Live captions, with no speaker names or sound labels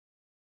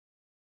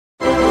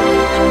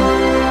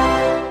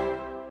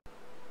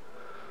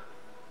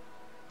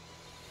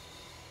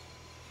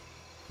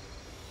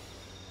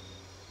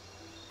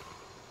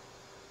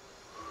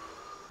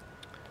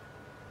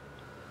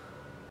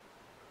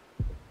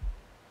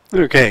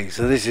Okay,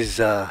 so this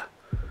is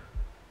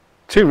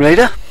Tomb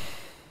Raider.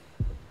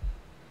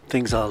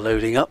 Things are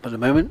loading up at the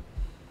moment.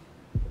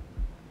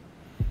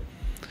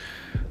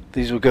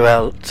 These will go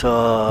out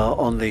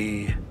on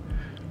the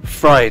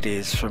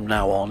Fridays from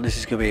now on. This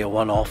is going to be a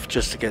one-off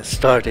just to get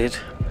started.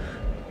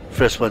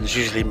 First one's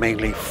usually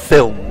mainly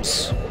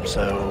films,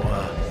 so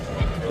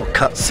or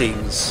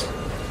cutscenes.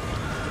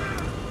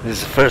 This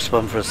is the first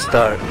one for a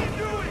start.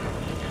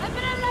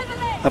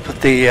 I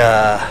put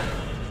the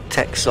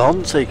text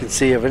on so you can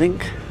see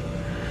everything.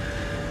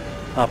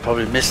 I'll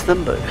probably miss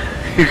them, but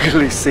you can at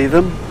least see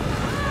them.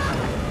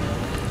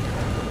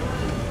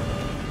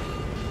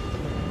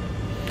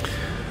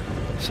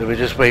 So we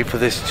just wait for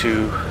this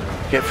to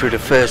get through the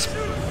first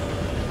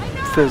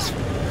well,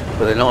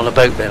 they're not on a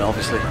boat then,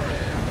 obviously.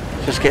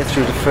 Just get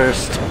through the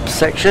first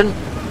section.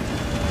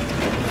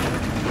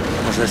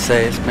 As I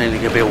say, it's mainly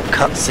going to be all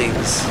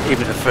cutscenes.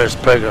 Even the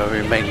first program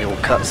will be mainly all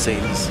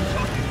cutscenes.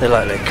 They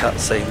like their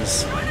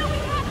cutscenes.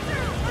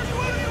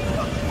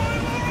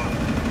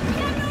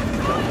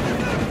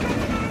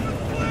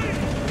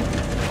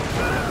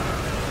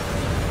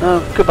 Oh,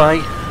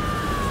 goodbye,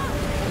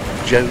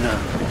 Jonah.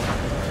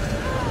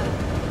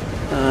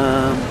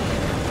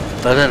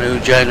 I don't know who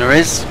Jonah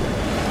is,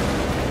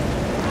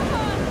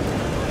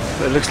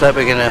 but it looks like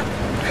we're gonna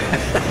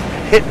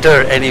hit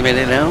dirt any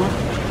minute now.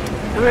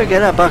 I'm gonna get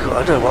that buckle.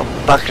 I don't know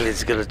what buckle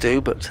is gonna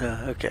do, but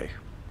okay.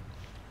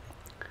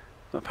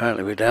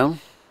 Apparently we're down.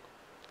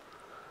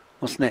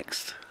 What's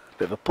next? A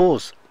bit of a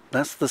pause.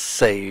 That's the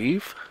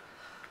save.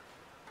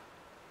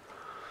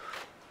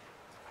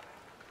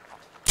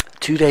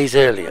 2 days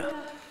earlier.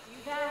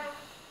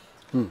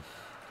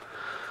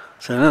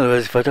 So in other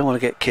words, if I don't want to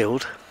get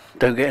killed,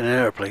 don't get in an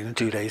aeroplane in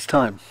 2 days'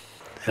 time.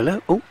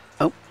 Hello?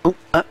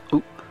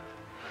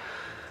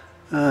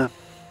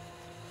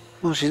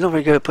 Well, she's not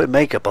very good at putting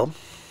makeup on.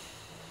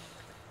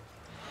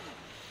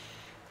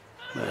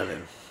 Well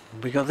then,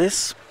 we got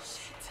this.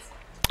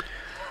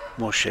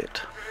 More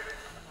shit.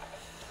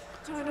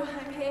 Don't know,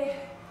 I'm here.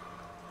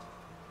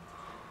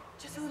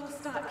 Just a little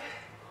stuck.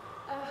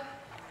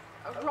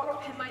 A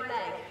rock hit my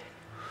leg.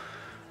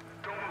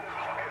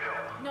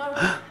 No,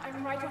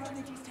 I'm right on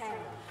Trinity's tail.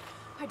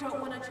 I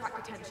don't want to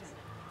attract attention.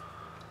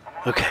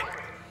 Okay.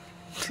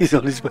 He's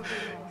on his... He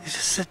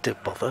just said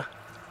don't bother.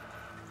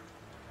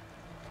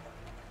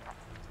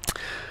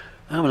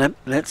 Oh, well,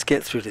 let's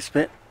get through this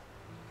bit.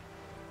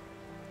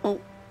 Oh,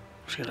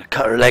 she's going to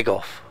cut her leg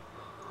off.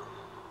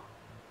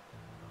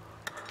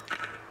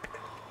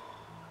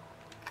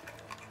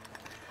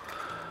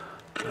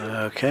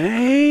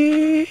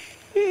 Okay.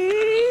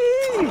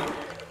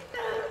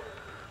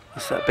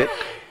 What's that bit?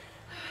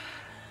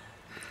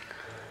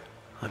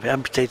 I've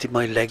amputated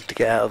my leg to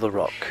get out of the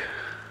rock.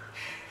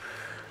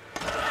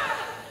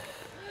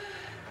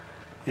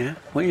 Yeah,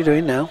 what are you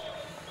doing now?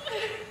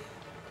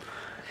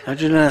 How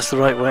do you know that's the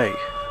right way?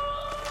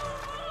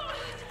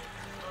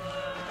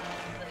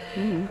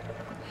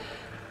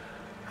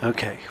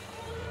 Okay,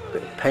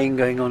 bit of pain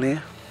going on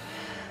here.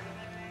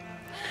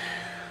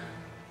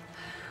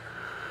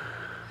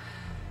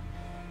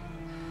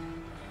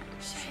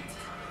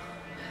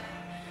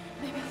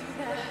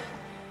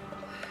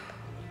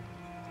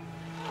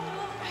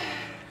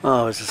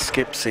 Oh, it's a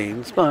skip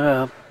scenes,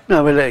 but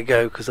no, we'll let it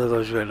go because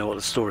otherwise we don't know what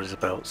the story's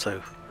about.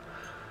 So,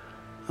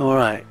 all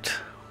right,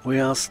 we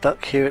are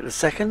stuck here at the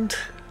second.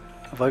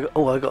 Have I got?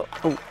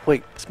 Oh,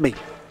 wait, it's me.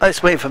 Oh,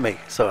 it's waiting for me.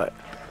 It's all right.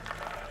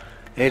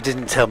 It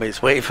didn't tell me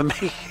it's waiting for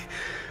me.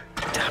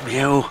 Damn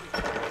you!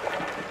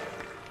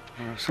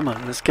 Come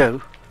on, let's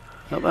go.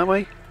 Up that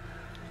way.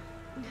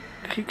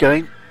 Keep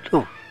going.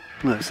 Oh,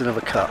 no, it's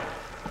another cut.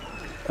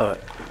 All right,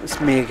 it's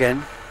me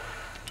again.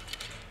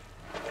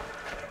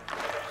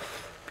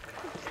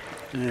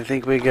 I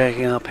think we're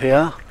going up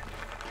here.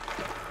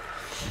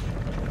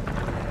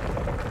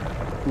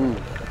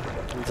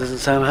 That doesn't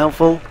sound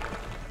helpful.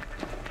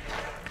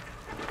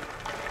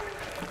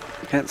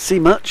 Can't see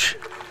much.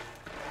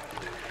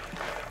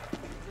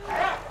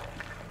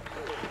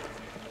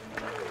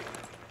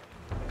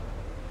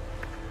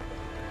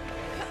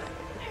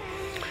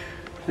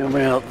 And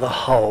we're out the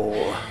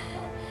hole.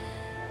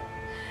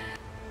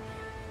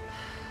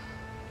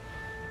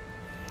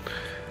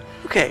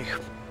 Okay.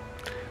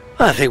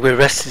 I think we're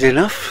rested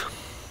enough.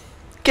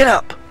 Get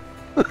up!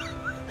 I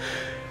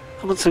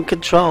want some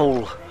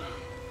control.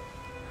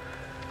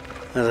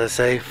 As I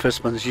say,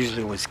 first one's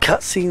usually always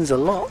cutscenes a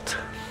lot.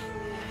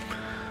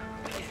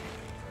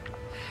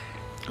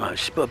 Right,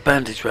 she's put a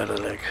bandage around her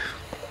leg.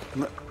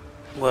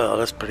 Well,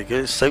 that's pretty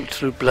good. It's soaked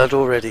through blood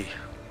already.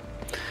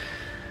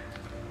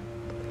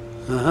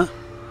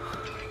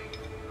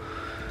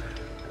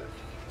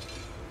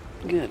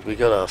 Good, we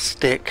got our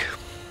stick.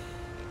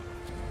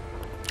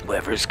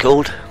 Whatever it's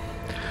called.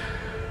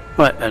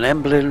 Right, an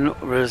emblem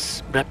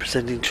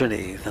representing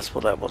Trinity. That's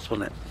what that was,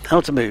 wasn't it? How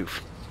to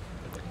move.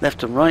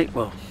 Left and right.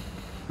 Well,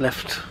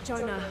 left.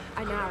 Jonah,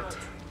 I'm out.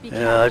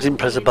 Yeah, I didn't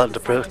press a button to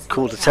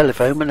call the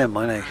telephone, but never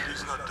mind.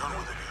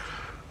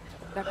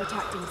 They're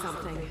protecting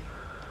something.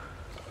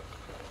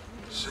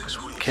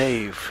 6 weeks.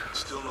 Cave.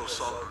 Still no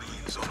solid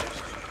leads on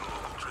those people.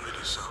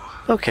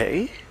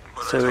 Okay,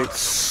 so it's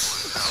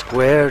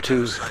square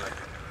to... There's a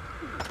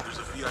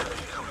VIP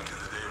coming to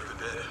the Day of the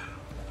Dead.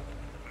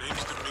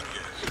 Name's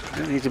Dominguez.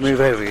 Don't need to move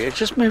over here,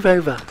 just move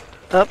over.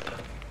 Up.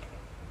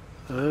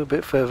 A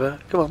bit further,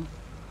 come on.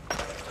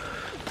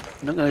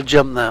 You're not going to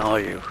jump that, are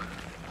you?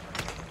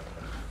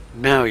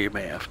 Now you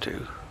may have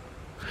to.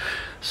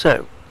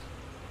 So.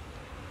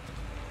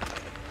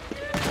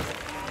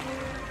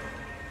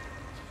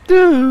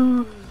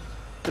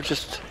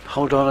 Just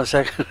hold on a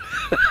second.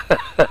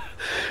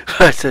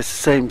 Right, it's the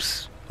same,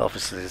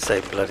 obviously the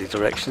same bloody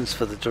directions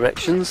for the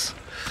directions.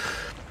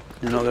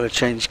 You're not going to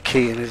change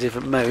key in a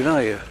different mode,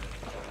 are you?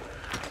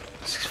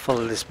 Just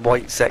follow this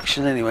white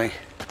section anyway.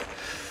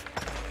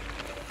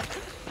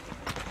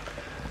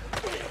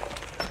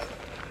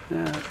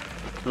 Yeah,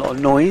 a lot of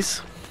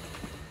noise.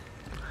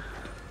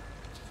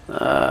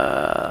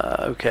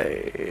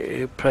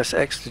 Okay, press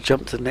X to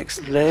jump to the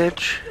next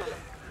ledge.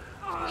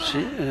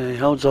 He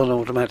holds on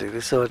automatically,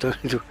 so I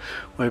don't need to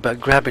worry about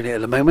grabbing it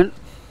at the moment.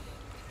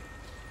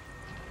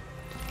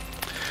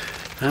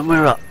 And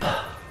we're up.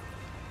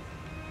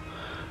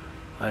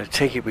 I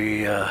take it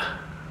we, well,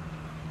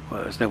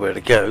 there's nowhere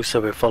to go,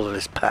 so we'll follow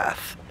this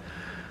path.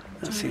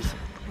 That's it.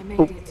 I made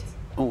it.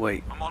 Oh,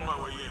 wait. I'm on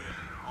my way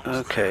in.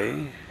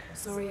 Okay.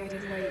 Sorry I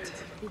didn't wait.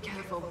 Be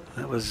careful.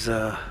 That was,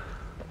 is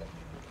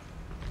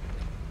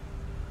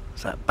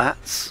that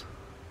bats?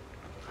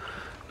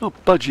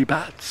 Not budgie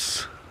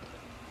bats.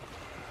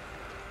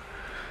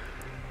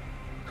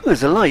 Oh,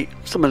 there's a light.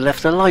 Someone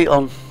left a light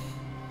on.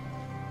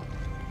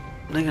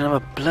 They're going to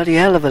have a bloody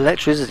hell of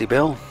electricity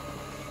bill.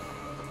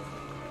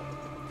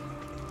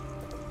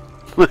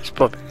 It's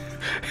probably,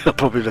 I'll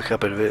probably look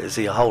up in a bit and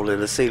see a hole in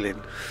the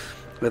ceiling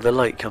where the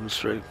light comes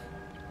through.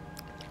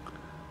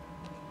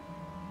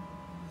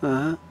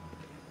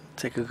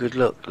 Take a good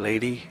look,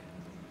 lady.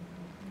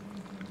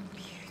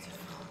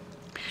 Beautiful.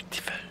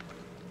 Beautiful.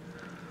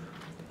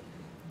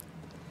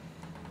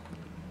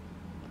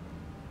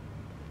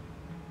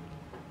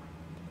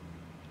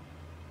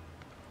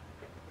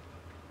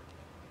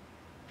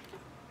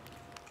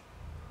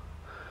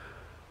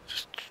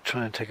 Just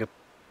try and take a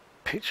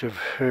picture of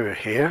her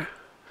here.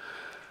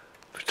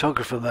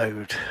 Photographer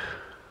mode.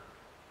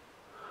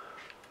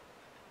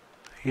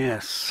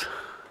 Yes.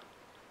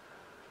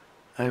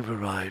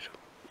 Override.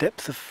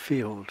 Depth of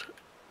field.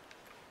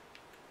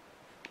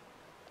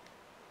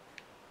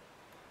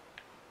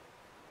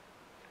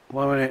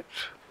 Why won't it?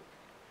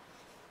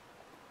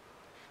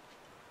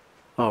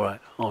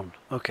 Alright, on.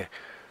 Okay.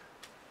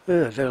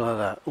 Don't like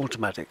that.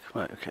 Automatic.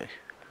 Right, okay.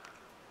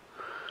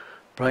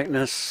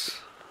 Brightness.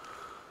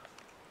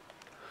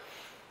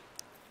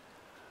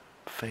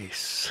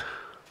 Face.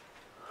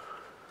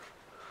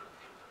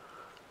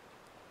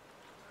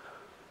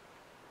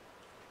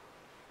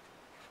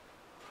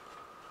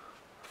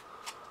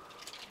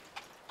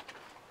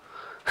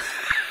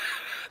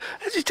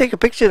 How did you take a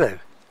picture though?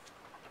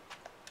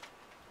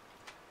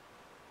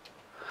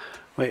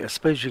 Wait, I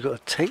suppose you've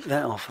got to take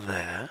that off of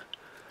there,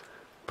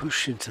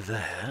 push into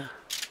there,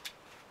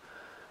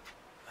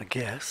 I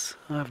guess.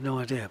 I have no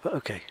idea, but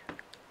okay.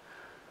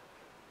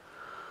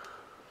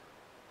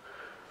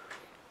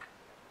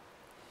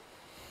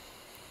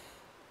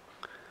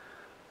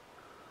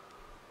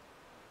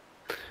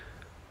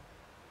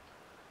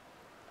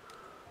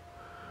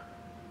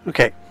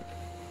 Okay.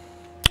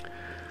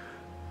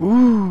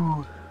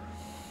 Ooh.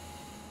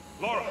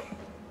 Lara!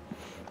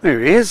 There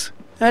he is.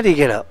 How do you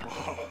get up?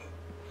 Wow.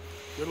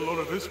 Get a load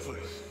of this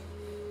place.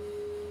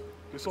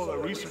 Guess all that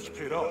research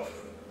paid off.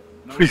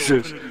 Now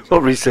Research?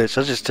 What research?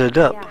 I just turned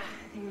up. Yeah,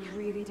 they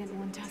really didn't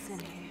want us in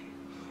here.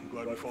 I'm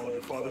glad we followed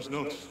your father's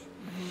notes.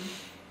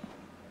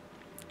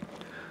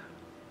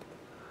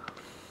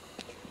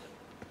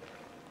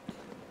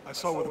 I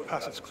saw where the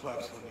passage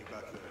collapsed on me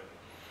back there.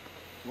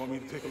 You want me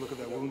to take a look at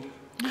that wound?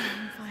 No,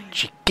 I'm fine.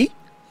 Cheeky.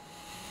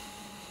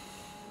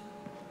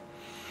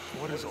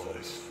 What is all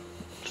this?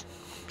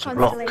 It's a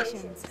rock.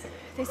 Constellations.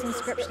 This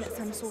inscription is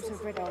some sort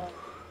of riddle.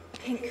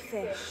 Pink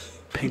fish.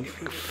 Pink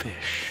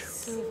fish.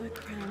 Silver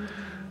crowned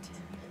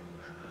mountain.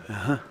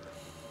 Uh-huh.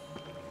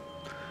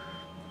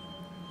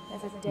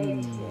 There's a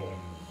date here.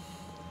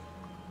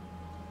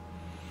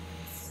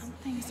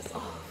 Something's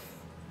off.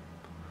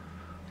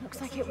 Looks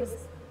like it was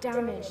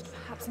damaged,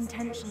 perhaps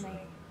intentionally.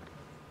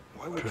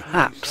 Why would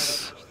Perhaps. you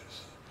sabotage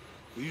this?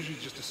 We usually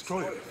just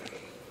destroy everything.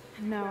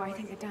 No, I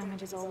think the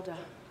damage is older.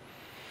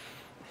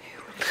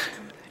 Who would have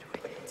tampered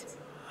with it?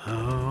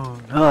 Oh,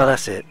 no,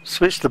 that's it.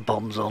 Switch the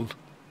bombs on.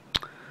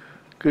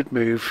 Good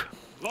move.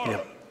 Lara,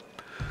 Yep.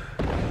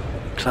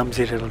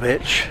 Clumsy little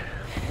bitch.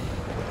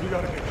 you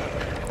gotta get that.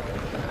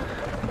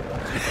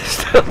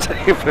 Still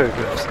taking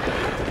photographs.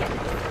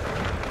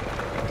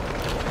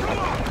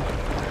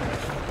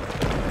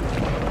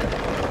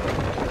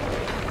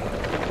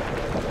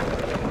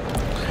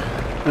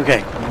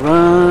 Okay,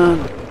 run,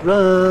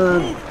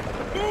 run,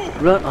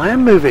 run. I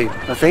am moving,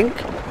 I think.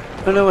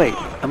 Oh no, wait.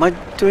 Am I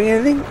doing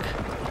anything?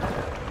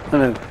 Oh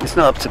no, it's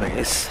not up to me.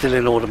 It's still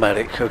in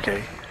automatic.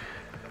 Okay.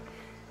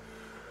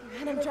 You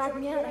had him drag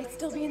me out, I'd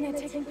still be in there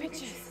taking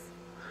pictures.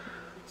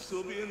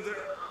 still be in there.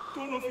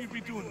 Don't know if you'd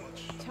be doing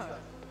much.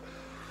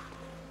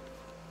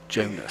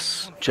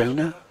 Jonas.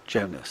 Jonah?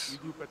 Jonas.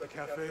 We group at the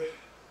cafe.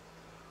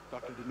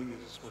 Dr.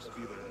 Dominguez is supposed to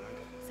be there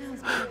tonight.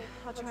 Sounds good.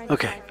 I'll try and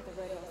Okay. decide for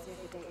the rodeo, see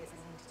if the date has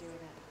anything to do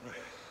with it.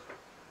 Right.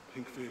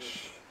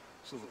 Pinkfish,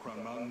 Silver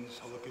Crown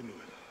Mountains, I'll look into it.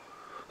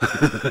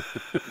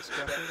 This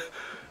cafe is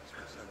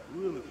supposed to have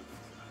really good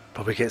food.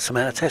 Probably get some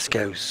out of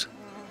Tesco's.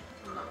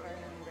 I'm not very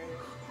hungry.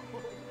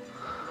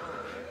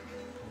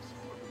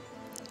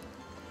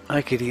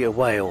 I could eat a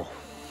whale.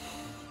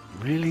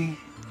 Really?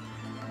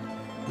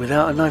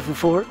 Without a knife and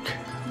fork?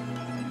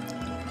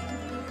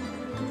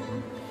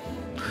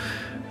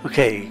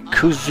 Okay,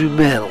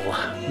 Cozumel,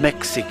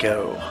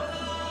 Mexico.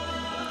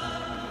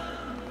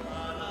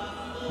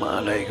 Well,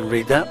 I know you can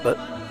read that, but...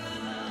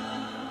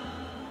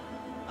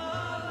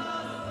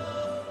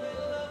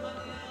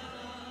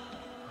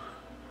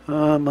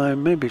 I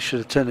maybe should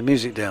have turned the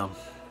music down.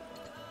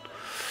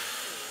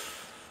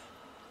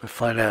 We'll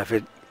find out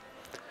if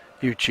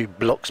YouTube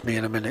blocks me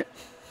in a minute.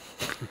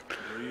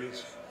 There he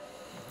is.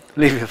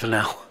 Leave it for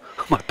now.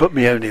 I might put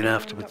my own in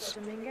afterwards,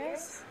 Dr.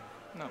 Dominguez?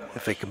 Not much.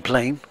 if they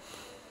complain.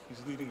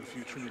 He's leading a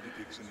few Trinity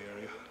digs in the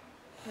area.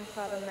 My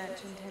father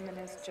mentioned him in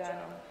his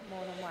journal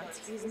more than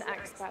once. He's an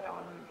expert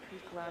on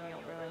pre-colonial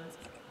ruins.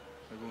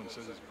 Everyone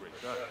says he's a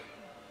great guy.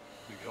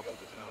 Big help to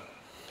the town.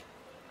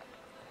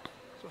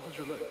 So how's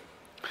your leg?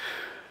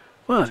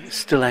 Well, it's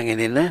still hanging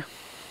in there.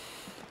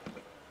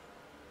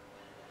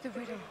 The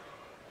riddle.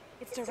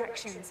 Its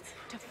directions.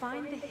 To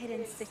find the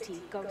hidden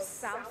city, go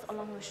south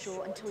along the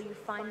shore until you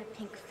find the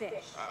pink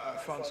fish. I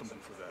found something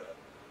for that.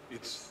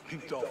 It's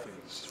pink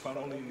dolphins, found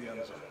only in the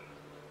Amazon.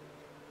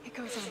 It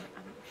goes on.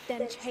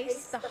 Then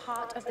chase the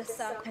heart of the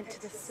serpent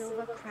to the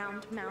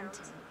silver-crowned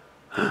mountain.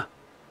 Look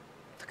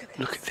at this.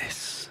 Look at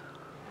this.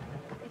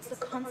 It's the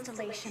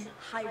constellation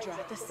Hydra,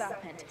 the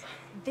serpent.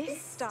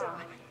 This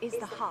star is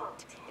the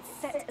heart. It's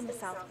set in the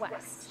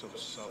southwest. So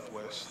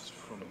southwest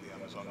from the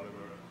Amazon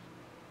River.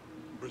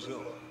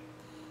 Brazil.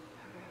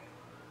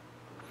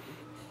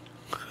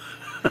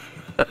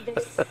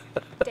 This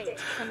date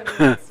from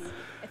emergency,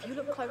 if you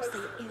look closely,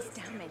 is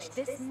damaged.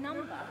 This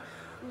number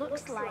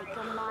looks like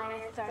a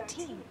Maya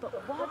 13,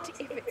 but what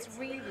if it's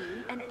really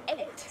an 8?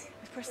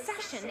 With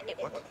precession, it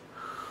would...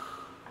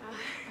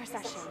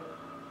 precession.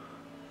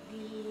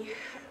 The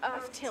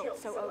Earth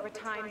tilts, so over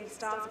time, these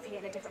stars appear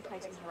in a different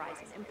place on the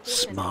horizon. Important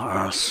Smart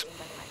ass. in the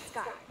night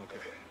sky.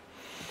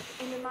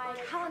 Okay. In the Maya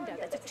calendar,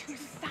 there's a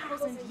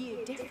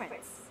 2,000-year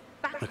difference.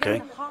 Back Okay.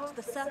 then, the heart of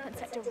the serpent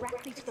set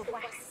directly to the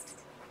west.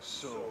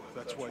 So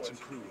that's why it's in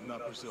Peru,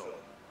 not Brazil.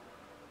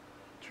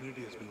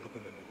 Trinity has been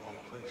looking in the wrong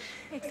place.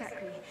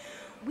 Exactly.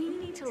 We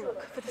need to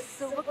look for the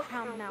Silver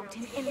Crown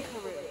Mountain in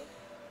Peru.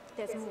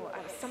 There's more.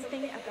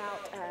 Something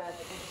about a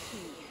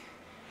key.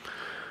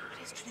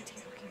 What is Trinity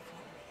looking for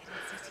in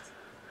the hidden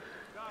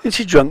city? Is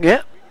she drunk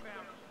yet?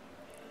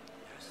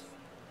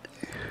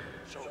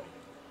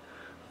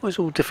 Well, it's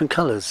all different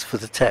colours for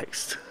the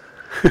text.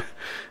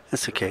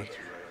 That's okay.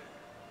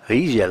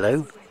 He's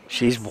yellow,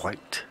 she's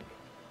white.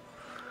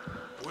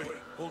 Wait,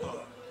 hold on.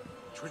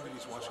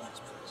 Trinity's watching this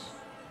place.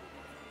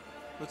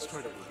 Let's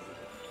try to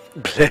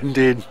blend Blend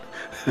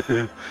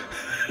in.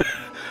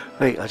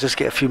 Wait, I just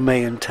get a few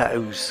Mayan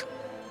tattoos.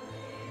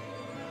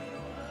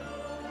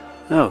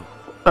 Oh,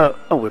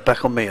 we're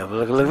back on me. Have a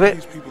look at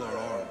These it. people are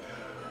armed.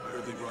 I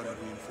heard they brought in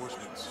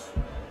reinforcements.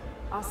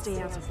 I'll stay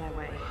out of their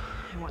way.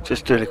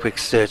 Just doing a quick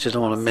search. I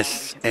don't want to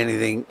miss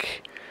anything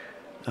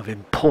of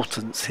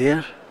importance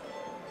here.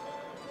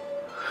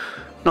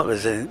 Not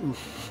that there's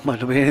might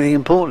not be anything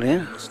important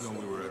here. Must know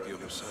we were at the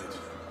other side.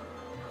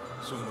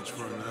 So much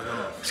for a night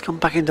off. Let's come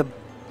back into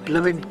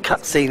blooming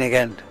cutscene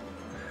again.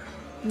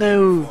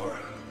 No, Far.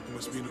 It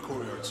must be in a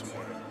courtyard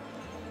somewhere.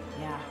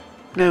 Yeah,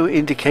 no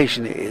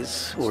indication it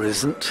is or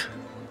isn't.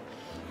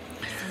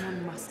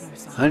 someone must know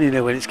something. I only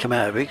know when it's come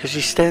out of it because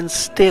she stands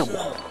still.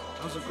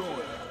 How's it going?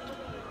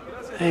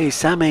 Hey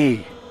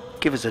Sammy,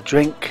 give us a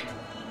drink.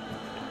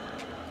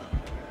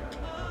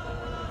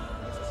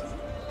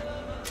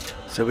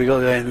 So we got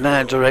to go in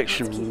that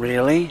direction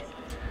really.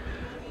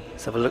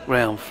 Let's have a look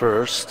round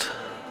first.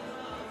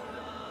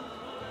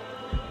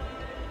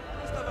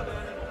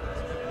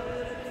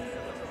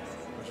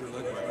 How's your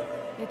leg, brother?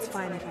 It's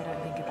fine if I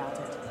don't think about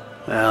it.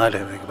 Well, I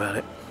don't think about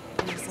it.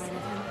 Any sign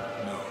of him?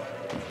 No.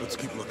 Let's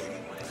keep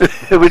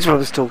looking. Which one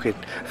was talking?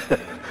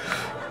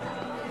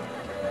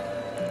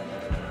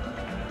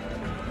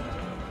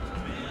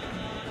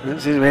 Don't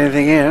seem to be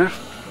anything here.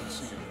 Let's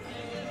see.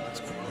 Let's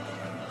keep looking.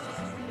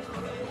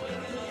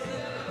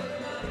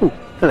 Oh,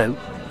 hello.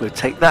 We'll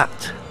take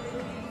that.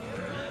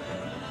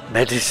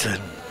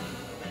 Medicine.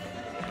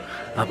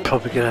 I'm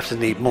probably going to have to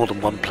need more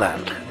than one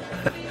plan.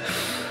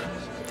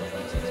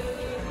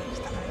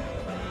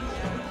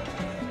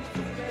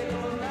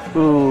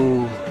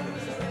 Ooh,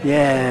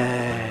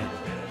 yeah.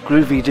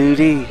 Groovy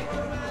doody.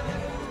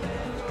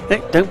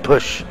 Hey, don't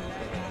push.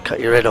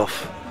 Cut your head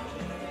off.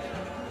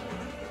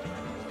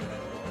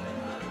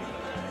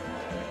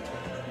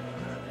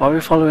 Why are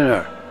we following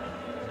her?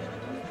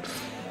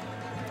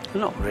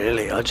 Not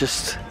really, I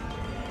just...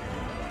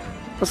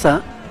 What's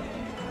that?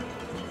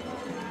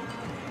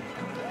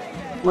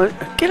 What?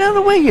 Get out of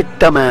the way, you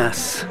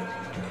dumbass!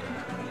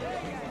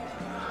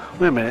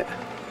 Wait a minute.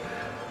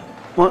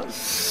 What's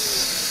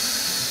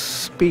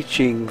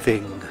speeching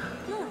thing?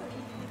 Look,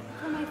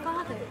 for my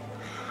father.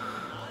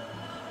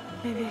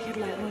 Maybe I could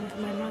light one for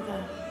my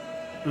mother.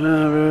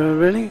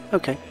 Really?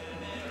 Okay.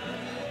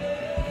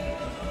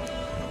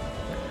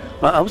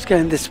 Right, I was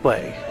going this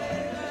way.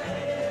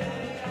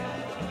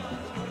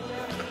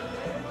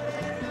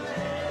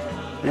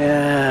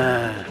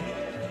 Yeah.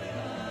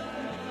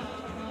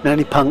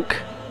 Nanny punk.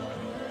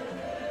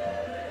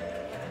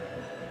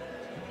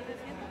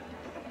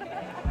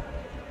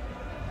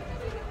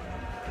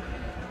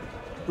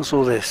 What's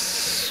all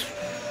this?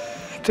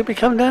 Did we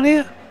come down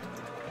here?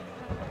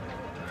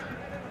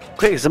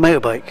 Quick, it's a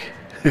motorbike.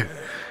 Look at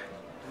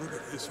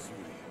this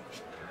beauty.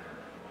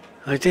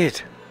 I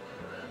did.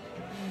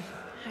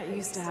 I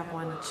used to have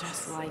one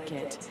just like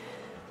it.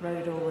 Rode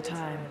it all the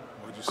time.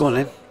 Why'd you Go on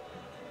stop? then.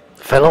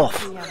 Fell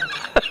off. Yeah.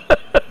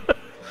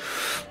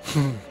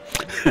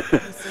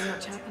 There's so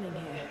much happening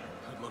here.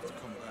 I'd love to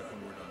come back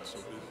when we're not so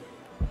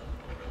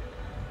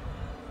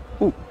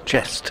busy. Ooh,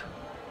 chest.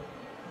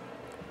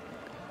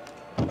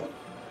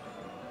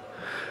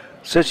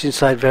 Search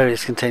inside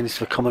various containers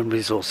for common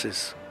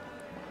resources.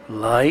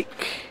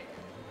 Like...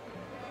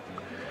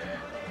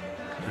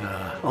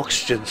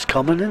 oxygen's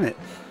common, isn't it?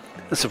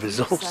 That's a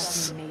resource.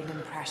 Certainly made an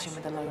impression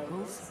with the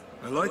locals.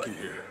 I like it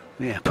here.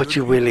 Yeah, put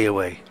your willy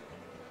away.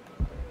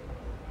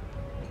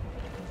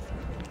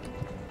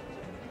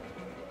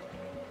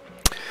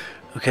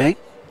 Okay,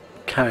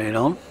 carrying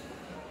on.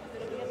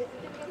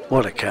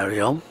 What a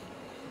carry on.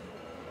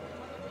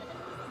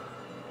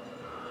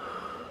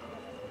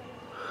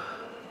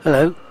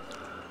 Hello.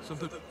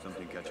 Something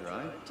catch your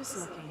eye? Just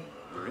looking.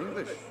 You're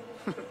English.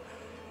 You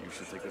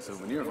should take a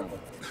souvenir home.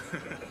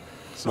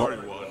 Sorry,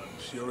 Juan.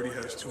 She already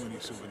has too many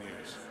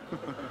souvenirs.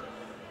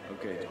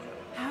 Okay, Tony.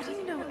 How do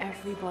you know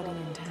everybody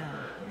in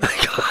town?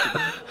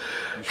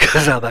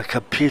 Because I'm a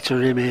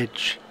computer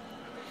image.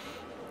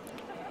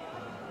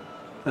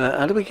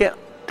 How do we get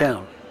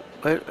down?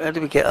 How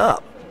do we get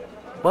up?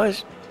 Why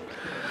is...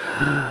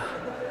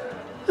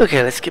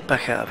 Okay, let's get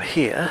back out of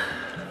here.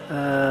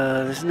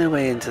 There's no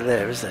way into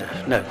there, is there?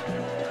 No.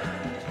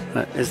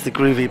 Right, there's the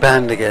groovy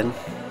band again.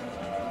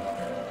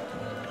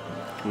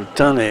 We've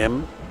done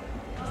him.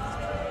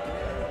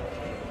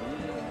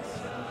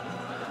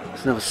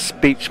 There's another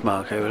speech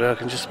mark over there. I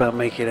can just about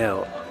make it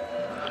out.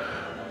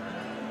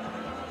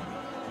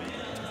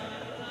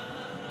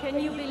 Can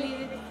you believe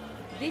it?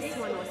 This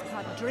one was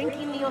caught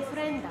drinking the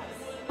ofrendas.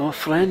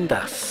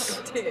 Ofrendas.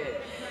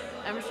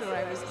 I'm sure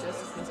I was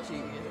just as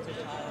mischievous as a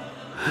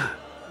child.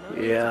 No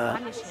need Yeah. to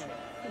punish him.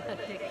 The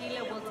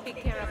tequila will take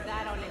care of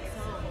that on its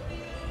own.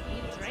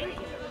 He drank it.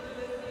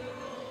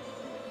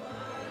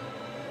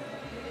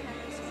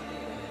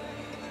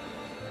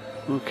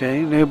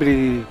 Okay,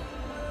 nobody...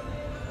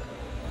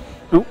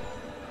 Oh,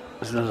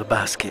 there's another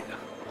basket.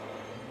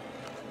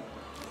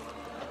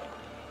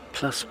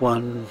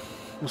 +1...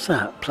 What's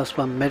that?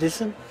 +1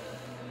 medicine?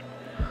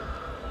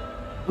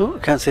 Oh, I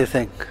can't see a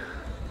thing.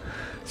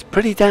 It's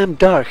pretty damn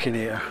dark in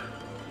here.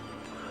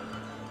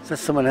 Is that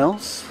someone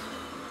else?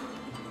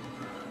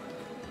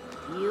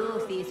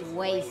 Youth is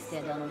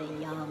wasted on the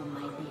young,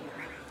 my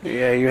dear.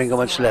 Yeah, you ain't got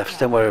much left.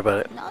 Don't worry about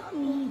it. Not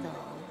me, though.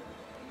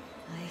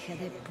 I had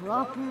a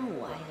proper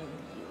wild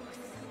youth.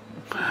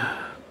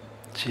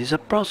 She's a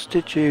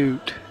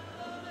prostitute.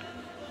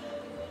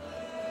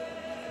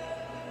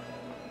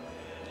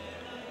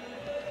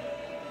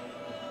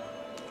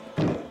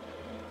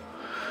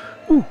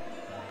 Ooh,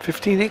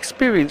 15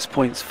 experience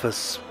points for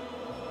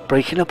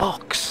breaking a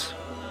box.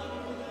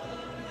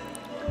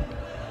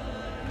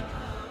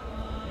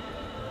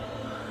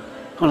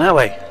 On that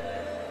way.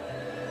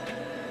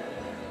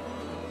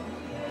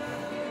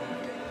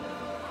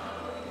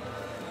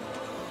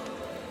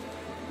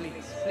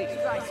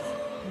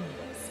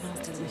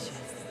 Smells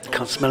delicious.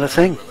 Can't smell a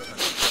thing.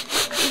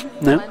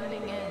 No,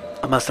 Blending in.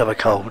 I must have a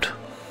cold.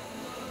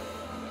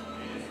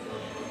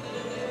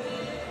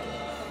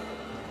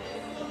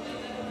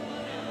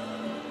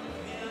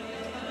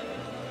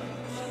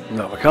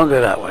 No, I can't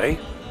go that way.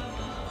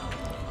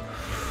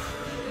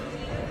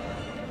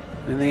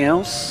 Anything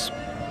else?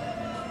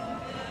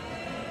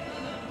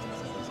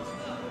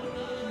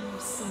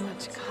 So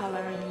much color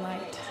and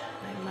light.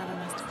 My mother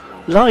must have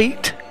loved it.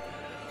 Light?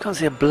 Can't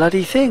see a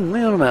bloody thing. What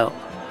are you on about?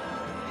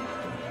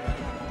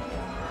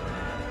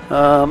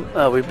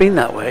 Oh, we've been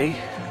that way.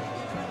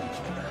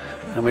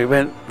 And we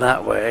went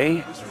that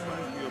way. This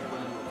reminds me of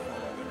when we were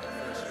following the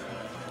professor.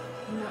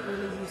 I'm not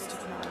really used to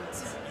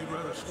crowds. You'd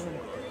rather storm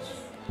guards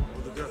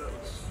or the death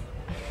bus.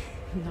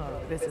 No,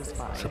 this is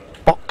fine. There's a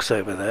box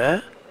over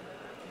there.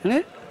 Isn't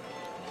it?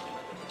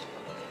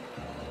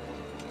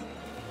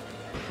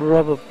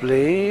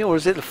 Probably. Or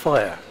is it the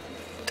fire?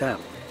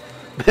 Damn.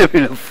 Maybe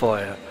the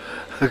fire.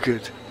 Oh,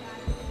 good.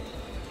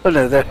 Oh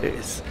no, there it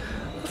is.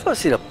 I thought I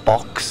seen a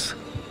box.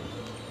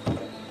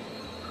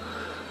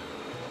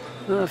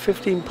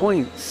 15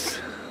 points.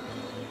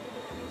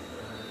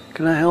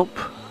 Can I help?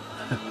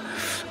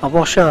 I'll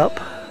wash up.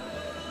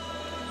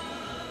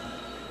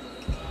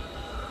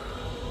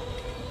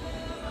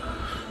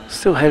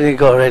 Still heading,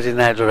 got head in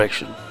that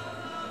direction.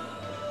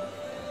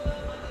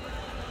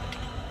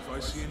 If I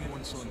see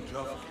anyone selling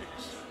Jaffa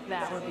cakes,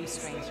 That would be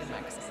strange in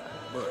Mexico.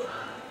 but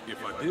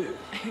if I did,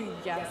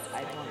 Yes,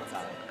 I'd want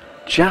some.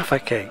 Jaffa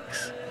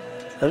cakes.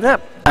 Are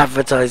that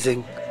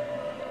advertising?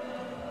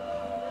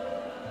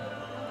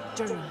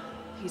 Jonah,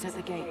 he's at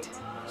the gate.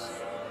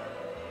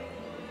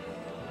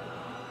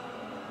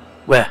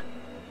 Where?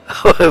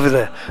 Over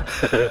there.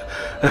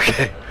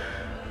 Okay.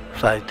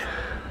 Fine.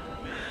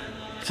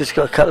 Just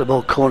got a couple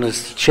more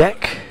corners to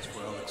check. it's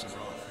for Alex and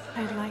Roth.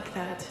 I'd like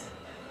that.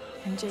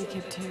 And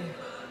Jacob too.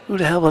 Who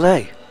the hell were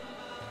they?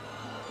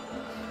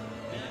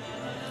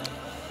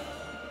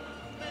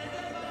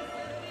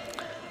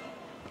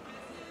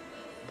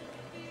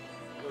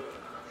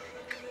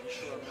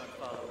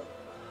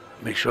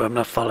 Make sure I'm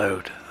not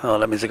followed. Oh,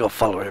 that means I got to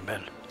follow him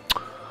then.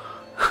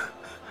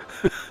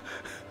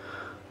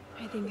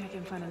 I think I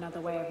can find another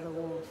way over the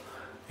wall.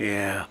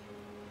 Yeah.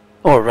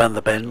 Or around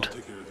the bend.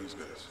 Take care of these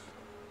guys.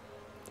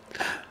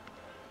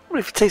 Well,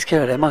 if he takes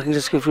care of them, I can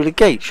just go through the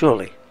gate,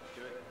 surely.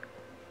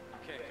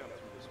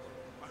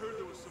 I heard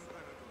there was some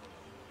kind of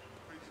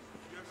crazy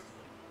fiesta,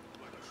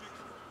 like a chic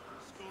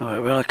skull.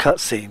 Alright, we're on a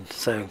cutscene,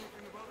 so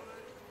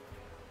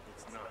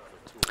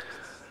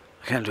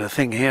I can't do a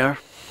thing here.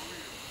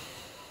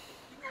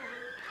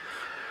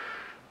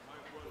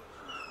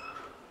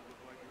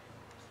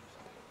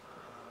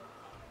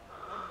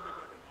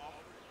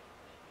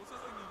 What's that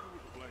thing you do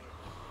with the blanket?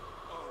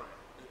 All right.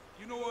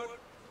 You know what?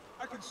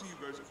 I can see you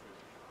guys are busy.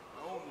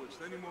 I won't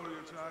waste any more of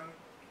your time.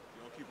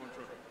 Y'all keep on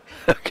trucking.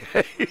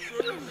 Okay.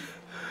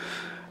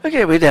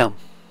 Okay, we're down.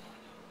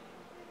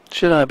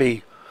 Should I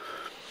be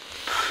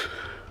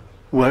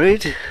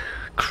worried?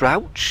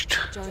 Crouched?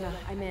 Jonah,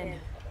 I'm in.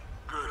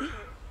 Good.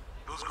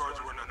 Those guards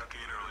weren't at the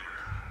gate earlier.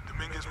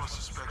 Dominguez must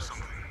suspect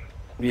something.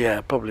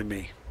 Yeah, probably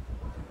me.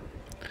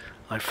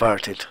 I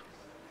farted.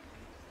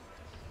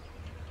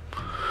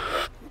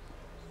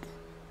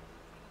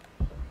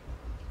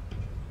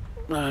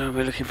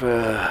 We're looking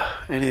for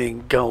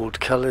anything gold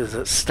colours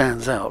that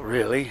stands out,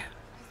 really.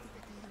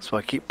 So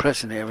I keep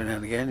pressing it every now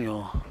and again,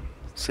 you'll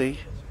see.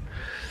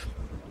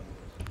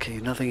 Okay,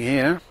 nothing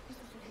here.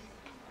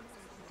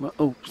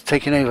 Oh, it's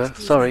taking over,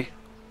 sorry.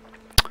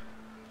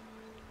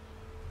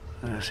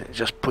 That's it,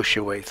 just push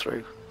your way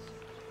through.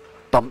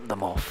 Bump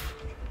them off.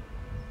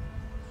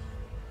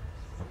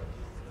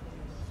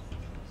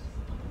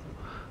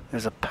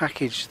 There's a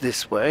package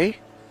this way.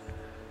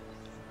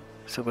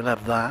 So we'll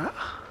have that.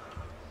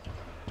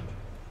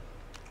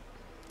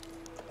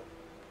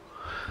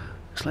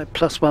 Looks like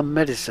 +1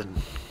 medicine.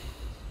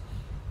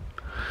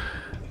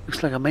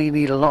 Looks like I may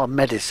need a lot of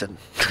medicine.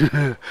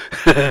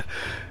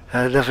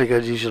 Nothing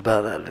unusual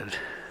about that then.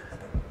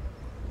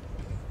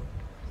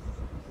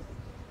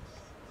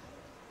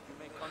 You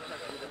make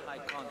contact with the High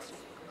Consul.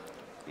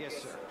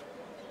 Yes, sir.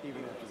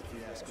 Even after the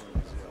fiasco in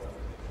Brazil.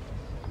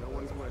 No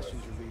one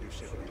questions your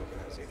leadership of the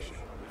organization.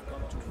 We've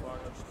come too far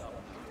to stop.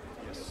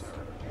 Yes, sir.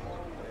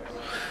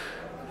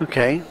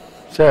 Okay,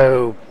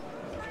 so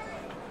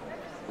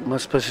am I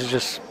supposed to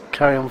just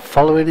carry on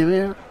following him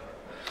here?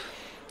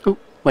 Oh,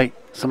 wait,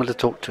 someone to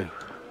talk to.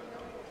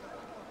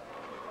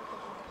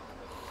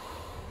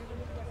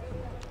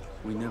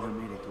 We never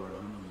made it to our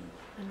honeymoon.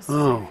 I'm sorry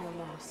Oh. for your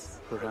loss.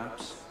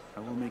 Perhaps I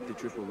will make the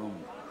trip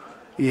alone.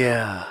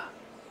 Yeah,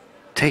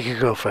 take your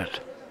girlfriend.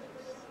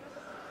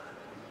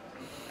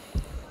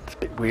 It's a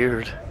bit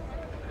weird.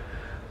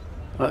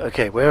 Right,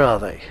 okay, where are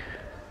they?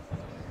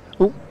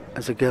 Oh,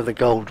 there's a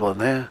gold one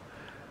there.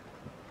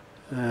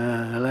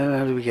 Hello,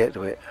 how do we get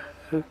to it?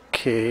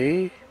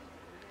 Okay,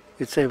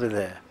 it's over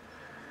there.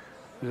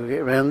 We'll get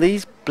around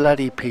these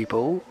bloody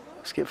people.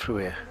 Let's get through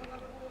here.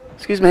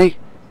 Excuse me,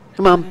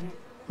 come on,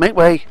 make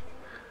way.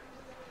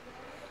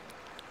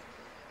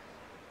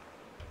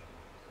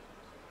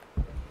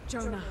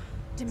 Jonah,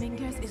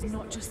 Dominguez is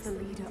not just the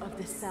leader of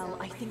the cell.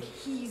 I think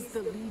he's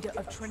the leader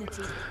of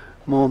Trinity.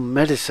 More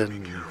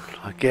medicine,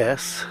 I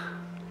guess.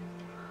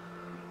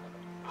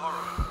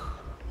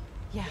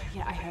 Yeah,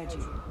 I heard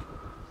you.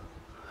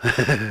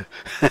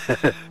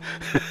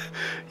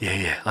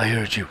 Yeah, I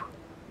heard you.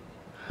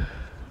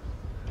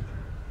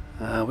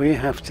 We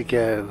have to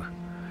go.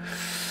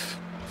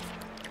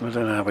 I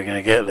don't know how we're going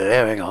to get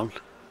there. Hang on.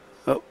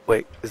 Oh,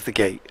 wait, there's the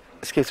gate.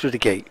 Let's go through the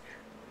gate.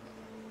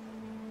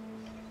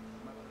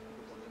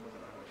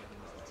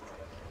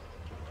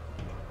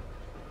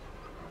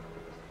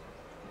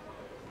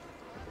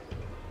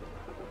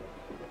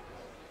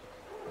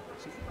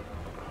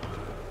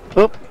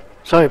 Oh,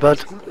 sorry,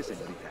 bud.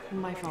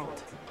 My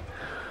fault.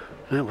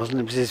 It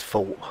wasn't his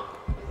fault.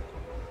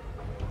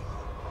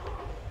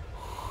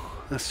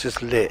 That's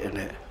just lit, isn't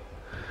it?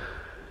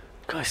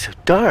 God, it's so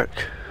dark.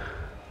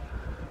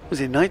 Was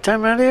it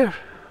nighttime around here?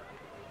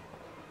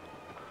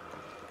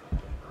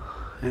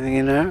 Anything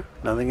in there?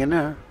 Nothing in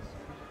there.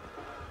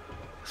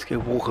 Let's go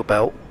walk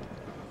about.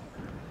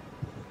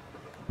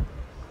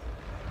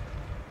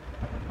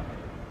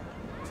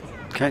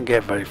 Can't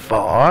get very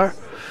far.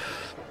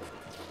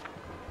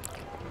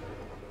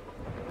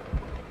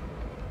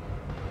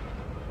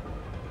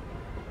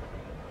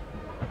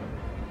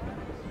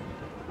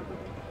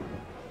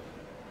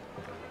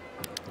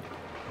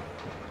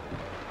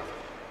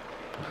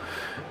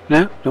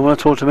 No? Don't want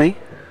to talk to me?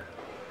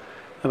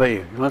 How about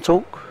you? You want to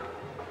talk?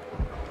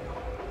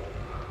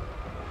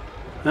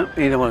 No,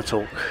 you don't want to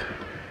talk.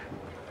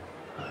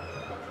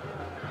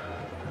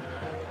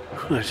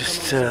 I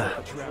just,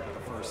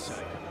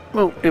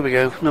 well, here we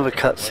go. Another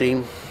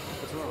cutscene.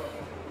 What's wrong?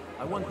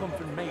 I want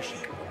confirmation.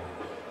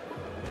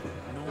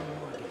 No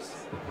more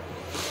guessing.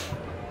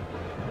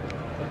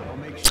 I'll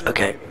make sure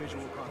Okay. you get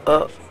visual Oh,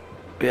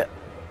 confirmation.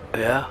 yeah.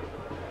 Yeah.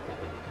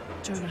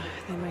 Jonah,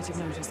 they might have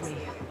noticed me.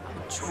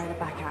 I'll try the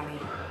back alley.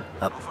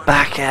 A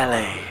back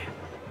alley.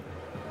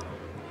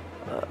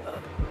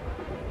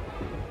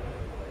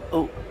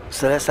 Oh,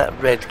 so that's that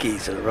red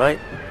geezer, right?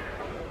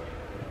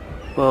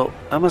 Well,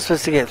 how am I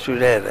supposed to get through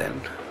there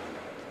then?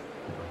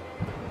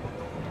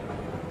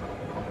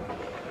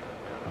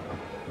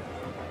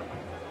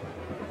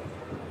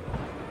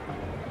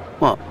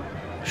 What?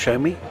 Show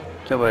me?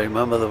 Don't worry,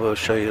 my mother will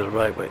show you the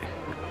right way.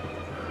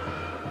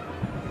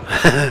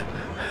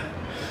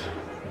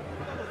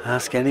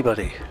 Ask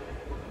anybody.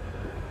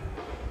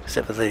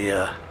 Except for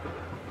the,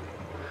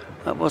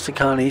 what's a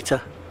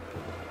carnita?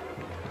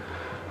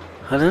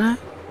 I don't know.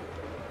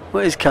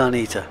 What is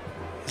carnita?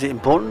 Is it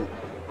important?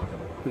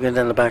 We're going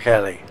down the back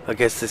alley. I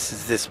guess this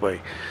is this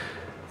way.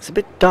 It's a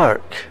bit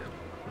dark.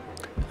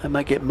 I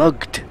might get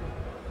mugged.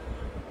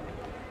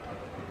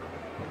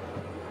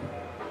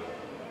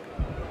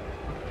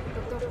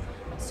 Doctor,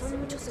 son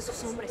muchos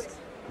esos hombres.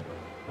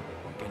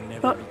 Can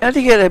never Oh, how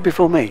did you get there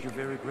before me? You're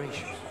very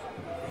gracious.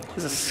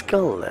 There's a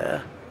skull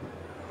there.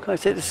 Can I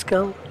take the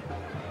skull?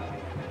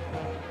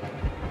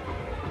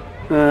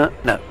 No.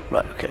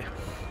 Right, okay.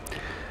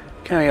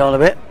 Carry on a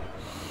bit.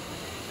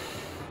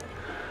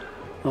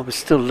 Well, we're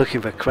still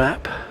looking for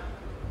crap.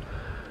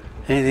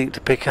 Anything to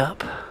pick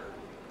up?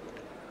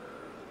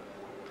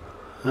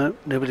 No,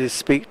 nobody to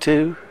speak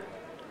to.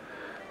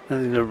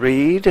 Nothing to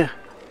read.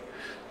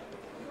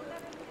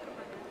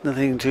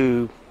 Nothing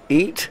to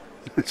eat.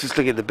 Just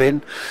look at the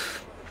bin.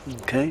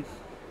 Okay.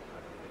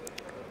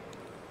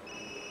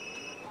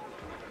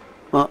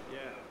 What? Yeah,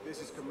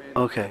 this is Commander.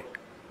 Okay.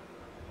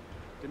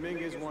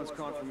 Dominguez wants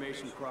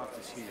confirmation Croft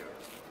is here.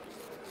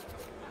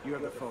 You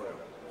have the photo.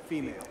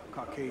 Female,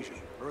 Caucasian,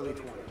 early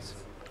 20s.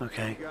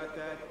 Okay. You got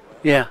that?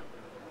 Yeah.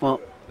 Well,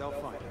 They'll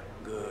find her.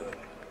 Good.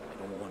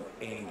 I don't want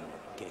anyone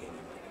getting in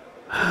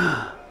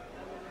there.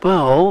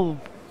 well,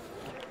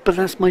 but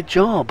that's my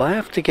job. I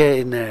have to get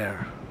in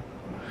there.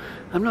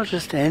 I'm not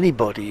just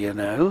anybody, you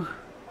know.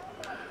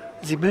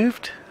 Has he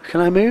moved? Can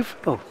I move?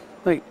 Oh,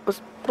 wait.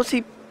 What's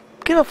he?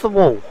 Get off the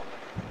wall.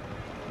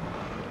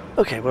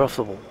 Okay, we're off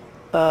the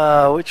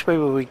wall. Which way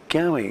were we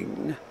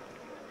going?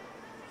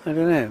 I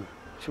don't know.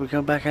 Should we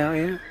come back out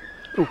here?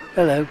 Oh,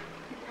 hello.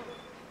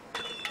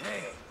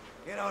 Hey,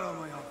 get out of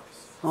my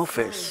office.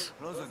 Office.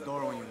 Close the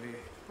door when you leave.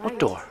 What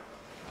door?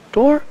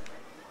 Door?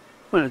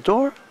 What, a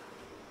door?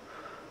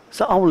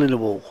 It's a hole in the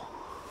wall.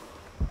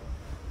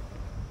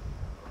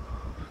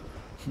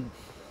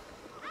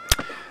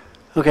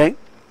 Okay.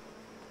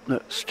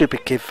 Look,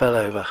 stupid kid fell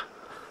over.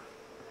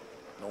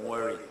 Don't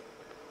worry.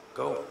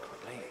 Go.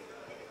 Play.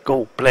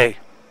 Go play.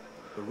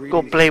 The reading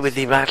Go play is with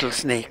the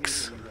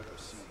rattlesnakes. you've ever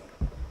seen.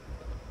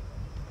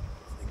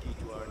 The key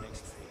to our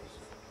next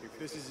phase. If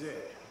this is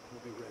it,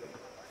 we'll be ready.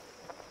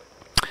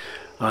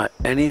 Alright,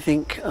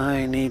 anything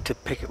I need to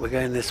pick up? We're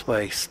going this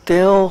way.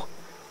 Still,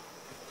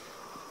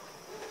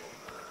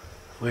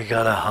 we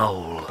got a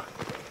hole.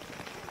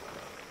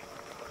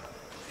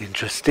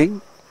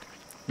 Interesting.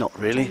 Not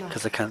really,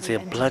 because I can't see a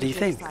bloody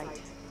thing.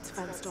 It's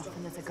fenced off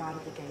and there's a guard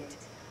at the gate.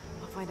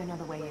 I'll find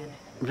another way in.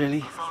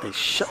 Really? They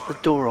shut the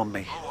door on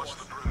me.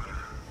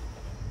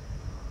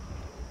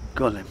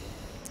 Go on then.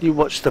 You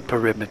watch the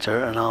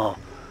perimeter and I'll,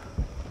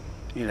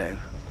 you know,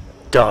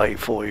 die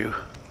for you.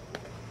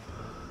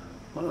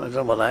 Well, I don't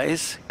know what that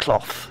is.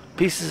 Cloth.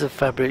 Pieces of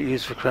fabric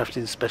used for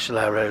crafting special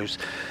arrows.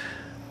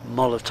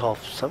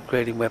 Molotovs,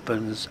 upgrading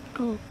weapons.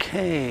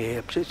 Okay.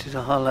 Objective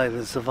to highlight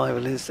the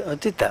survival instinct. I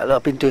did that.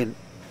 I've been doing.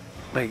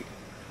 Wait.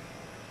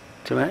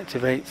 To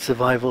activate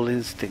survival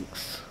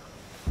instincts.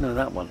 No,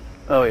 that one.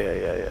 Oh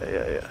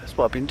yeah. That's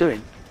what I've been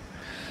doing.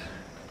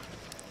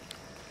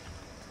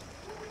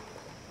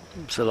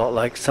 It's a lot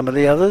like some of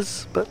the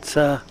others, but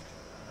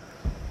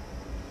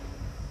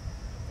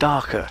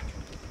darker.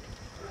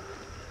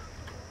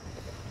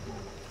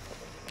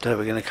 So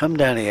we're going to come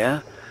down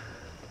here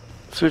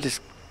through this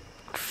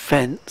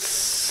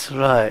fence.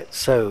 Right,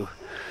 so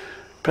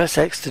press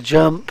X to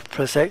jump,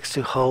 press X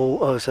to hold.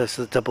 Oh, so it's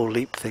the double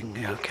leap thing.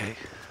 Yeah, okay.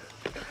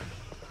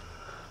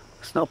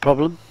 It's not a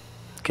problem.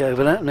 Get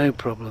over that, no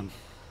problem.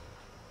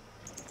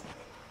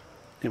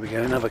 Here we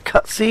go, another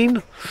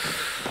cutscene.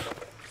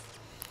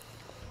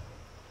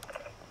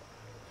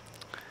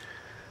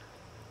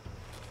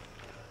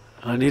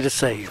 I need a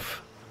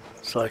save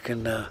so I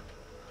can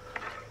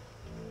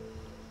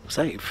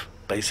save,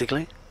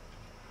 basically.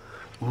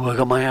 Ooh, I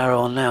got my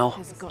arrow on now.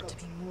 There's got to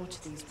be more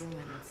to these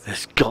ruins.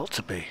 There's got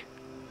to be.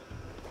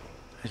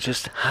 It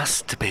just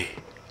has to be.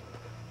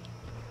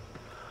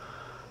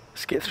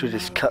 Let's get through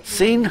this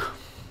cutscene.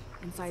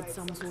 Inside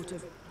some sort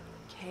of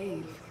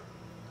cave.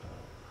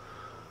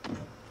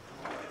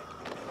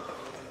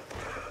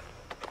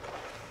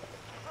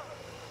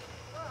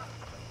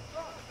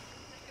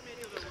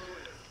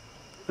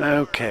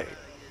 Okay.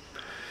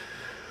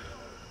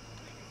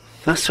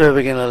 That's where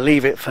we're going to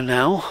leave it for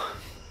now.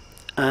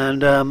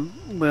 And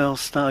we'll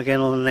start again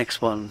on the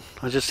next one.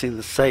 I just seen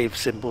the save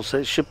symbol, so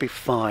it should be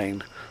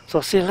fine. So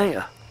I'll see you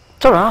later.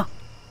 Ta-ra!